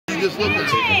just looked at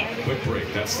it. Quick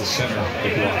break. That's the center.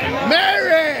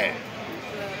 Mary!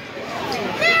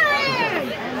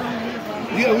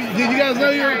 Did you guys know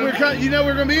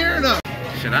we're gonna be here or not?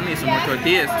 Shit, I need some more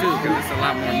tortillas too, because it's a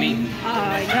lot more meat. Oh,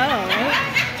 I know.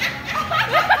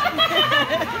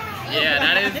 Yeah,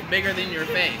 that is bigger than your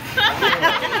face.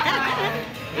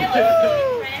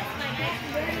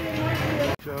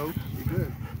 Joe, you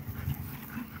good?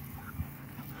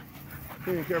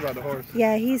 He didn't care about the horse.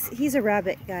 Yeah, he's a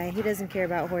rabbit guy. He doesn't care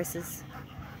about horses.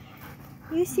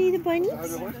 You see the bunnies?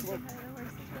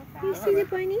 You see the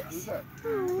bunnies? Who's that?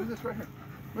 Oh. Who's this right here?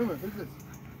 Mama, who's this?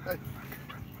 Hey.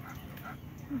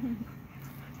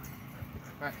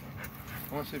 Alright.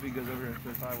 I want to see if he goes over here and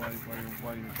says hi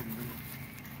while you're taking video.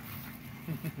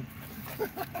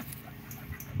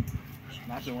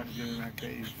 Nacho wants to get in that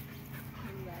cage.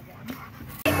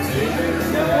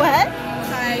 What?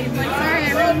 Hi, he's like, sorry, I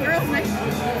ruined girls' night.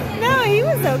 No, he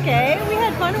was okay. We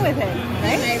had fun with him,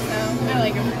 right? Okay, so I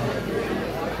like him.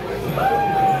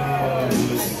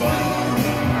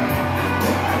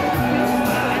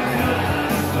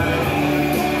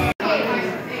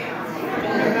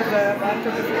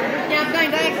 Yeah, I'm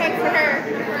going Diet Coke for her.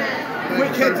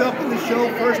 Quick heads up in the show.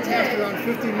 First half around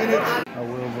 15 minutes. I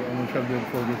will, but I'm going to try to do it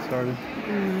before it gets started.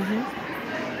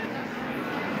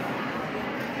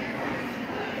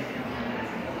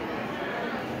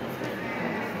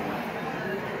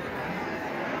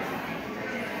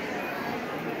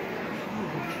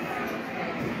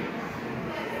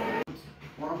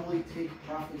 Probably take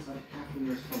profits on half of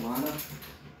your Solana,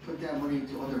 put that money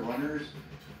into other runners,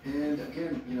 and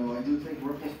again, you know, I do think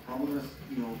Ripple's probably gonna,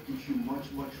 you know, get you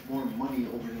much more money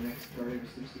over the next 30 to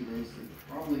 60 days than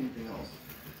probably anything else.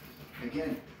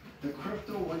 Again, the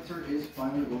crypto winter is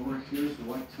finally over. Here's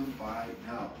what to buy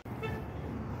now.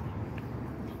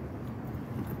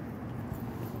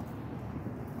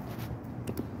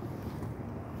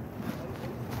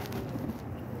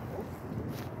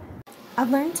 I've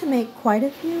learned to make quite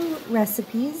a few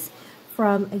recipes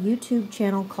from a YouTube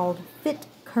channel called Fit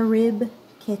Carib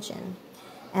Kitchen.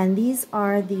 And these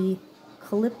are the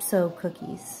Calypso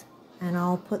cookies. And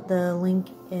I'll put the link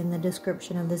in the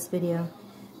description of this video.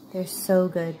 They're so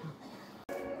good.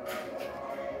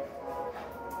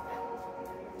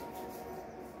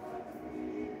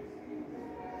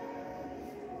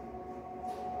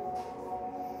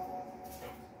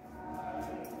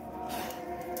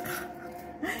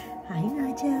 Hi,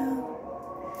 Nacho.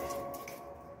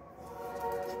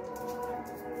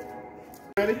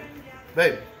 Ready?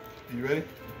 Babe, you ready?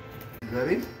 You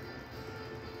ready?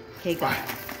 Okay, go.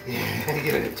 Yeah,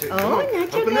 get it too. Oh,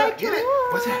 Nacho, open got up. Get it.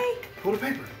 toy. What's that? Pull the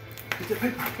paper. Get the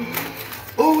paper.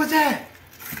 Oh, what's that?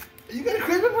 You got a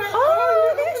Christmas present?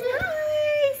 Oh, that's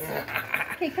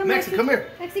nice. Okay, come, Maxie, Maxie. come here.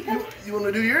 Maxie, come. You want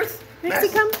to do yours? Maxie,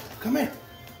 come. Come here.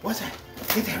 What's that?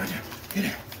 Get that right there. Get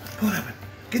it. Pull it open.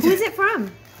 Get Who's that. it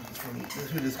from?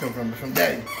 Who did this come from? It's from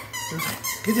Daddy.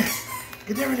 Get that.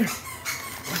 Get that right there.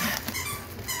 What's that?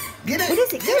 Get it. What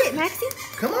is it? Get it, Maxie.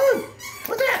 Come on.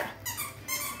 What's that?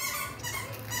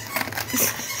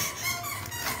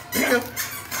 There you go.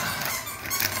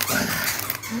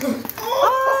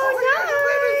 Oh,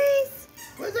 nice.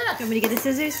 What's that? You want me to get the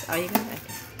scissors? Oh, you got it.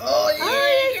 Oh, yeah. Oh,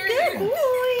 that's good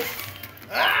boy.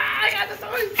 Ah, I got the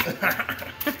toy.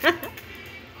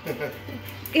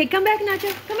 Okay, come back,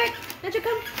 Nacho. Come back. Nacho,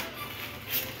 come.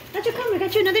 Nacho, come. I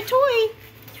got you another toy.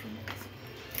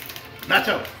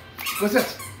 Nacho, what's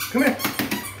this? Come here.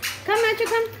 Come, Nacho,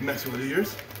 come. Max, what are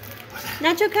yours? What's that?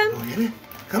 Nacho, come. Oh, get it?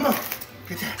 Come on.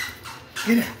 Get that.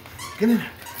 Get in. Get in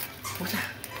there. What's that?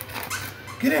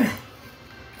 Get in there.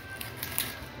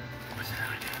 What's that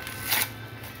right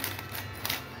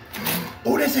there?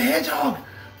 Oh, that's a hedgehog.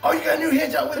 Oh, you got a new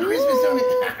hedgehog with Christmas on it.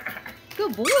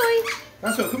 Good boy.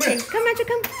 Nacho, come Okay, here. come, Nacho,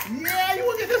 come. Yeah, you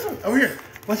want to get this one? Over here.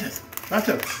 What's this?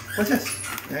 Nacho, what's this?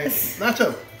 Hey,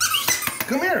 Nacho,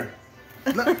 come here.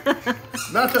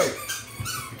 Nacho,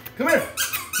 come here.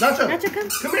 Nacho, Nacho, come.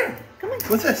 Come here. Come on.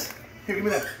 What's this? Here, give me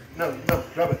that. No,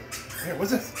 drop it. Here,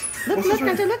 what's this? Look, what's look, this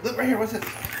right Nacho, here? look. Look right here, what's this?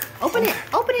 Open it.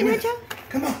 Open it, Give me Nacho. this.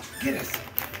 Come on, get this.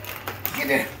 Get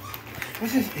that.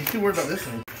 What's this? He's too worried about this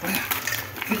thing.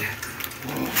 Get that.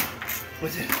 Whoa.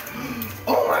 What's this?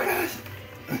 Oh my gosh.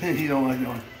 He don't like that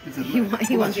one. He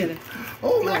wants the other.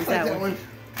 Oh, Max wants like that that one.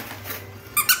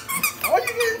 Oh, you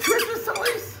getting Christmas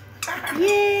toys?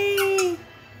 Yay.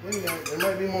 Wait a minute, there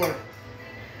might be more.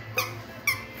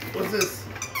 What's this?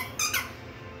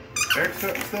 Eric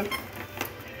got stuff?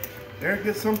 Eric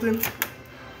gets something?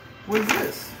 What is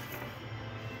this?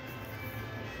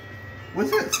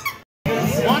 What's this? 1,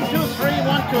 2, 3,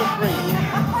 1, 2, 3.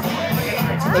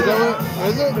 Is that what?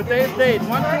 Is it? Today's date.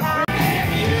 1, 2, 3.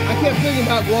 kept thinking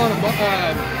about going.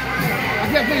 I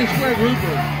kept thinking square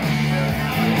grouper.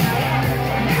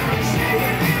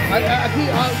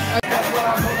 I